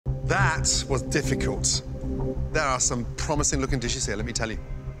That was difficult. There are some promising-looking dishes here, let me tell you.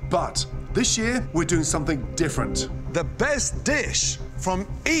 But this year, we're doing something different. The best dish from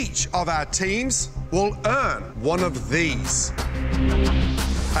each of our teams will earn one of these.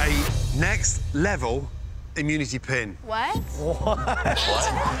 A next-level immunity pin. What?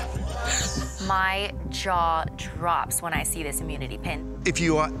 My jaw drops when I see this immunity pin. If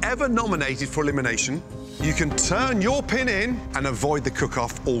you are ever nominated for elimination, you can turn your pin in and avoid the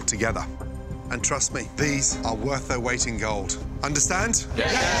cook-off altogether. And trust me, these are worth their weight in gold. Understand?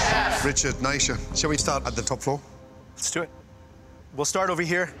 Yes. Richard, Nyesha, shall we start at the top floor? Let's do it. We'll start over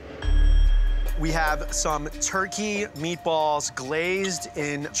here. We have some turkey meatballs glazed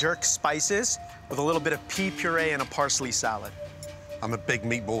in jerk spices with a little bit of pea puree and a parsley salad. I'm a big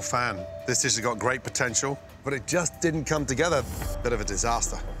meatball fan. This dish has got great potential, but it just didn't come together. Bit of a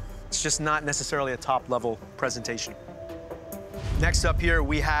disaster. It's just not necessarily a top-level presentation. Next up here,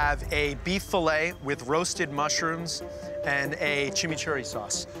 we have a beef fillet with roasted mushrooms and a chimichurri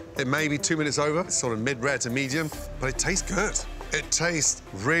sauce. It may be 2 minutes over, sort of mid-rare to medium, but it tastes good. It tastes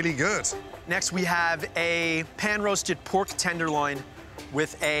really good. Next, we have a pan-roasted pork tenderloin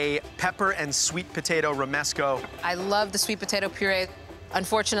with a pepper and sweet potato romesco. I love the sweet potato puree.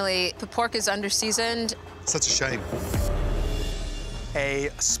 Unfortunately, the pork is under-seasoned. Such a shame. A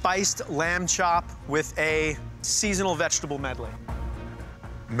spiced lamb chop with a seasonal vegetable medley.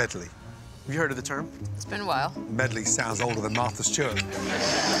 Medley. Have you heard of the term? It's been a while. Medley sounds older than Martha Stewart.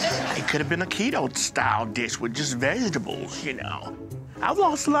 It could have been a keto-style dish with just vegetables, you know. I've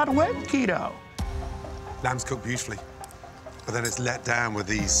lost a lot of weight with keto. Lamb's cooked beautifully, but then it's let down with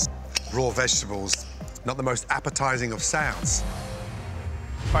these raw vegetables. Not the most appetizing of sounds.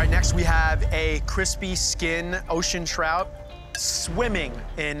 All right, next we have a crispy skin ocean trout swimming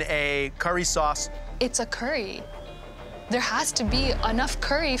in a curry sauce. It's a curry. There has to be enough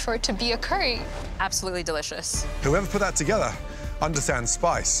curry for it to be a curry. Absolutely delicious. Whoever put that together understands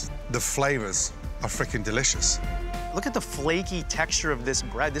spice. The flavors are freaking delicious. Look at the flaky texture of this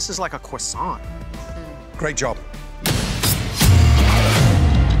bread. This is like a croissant. Great job.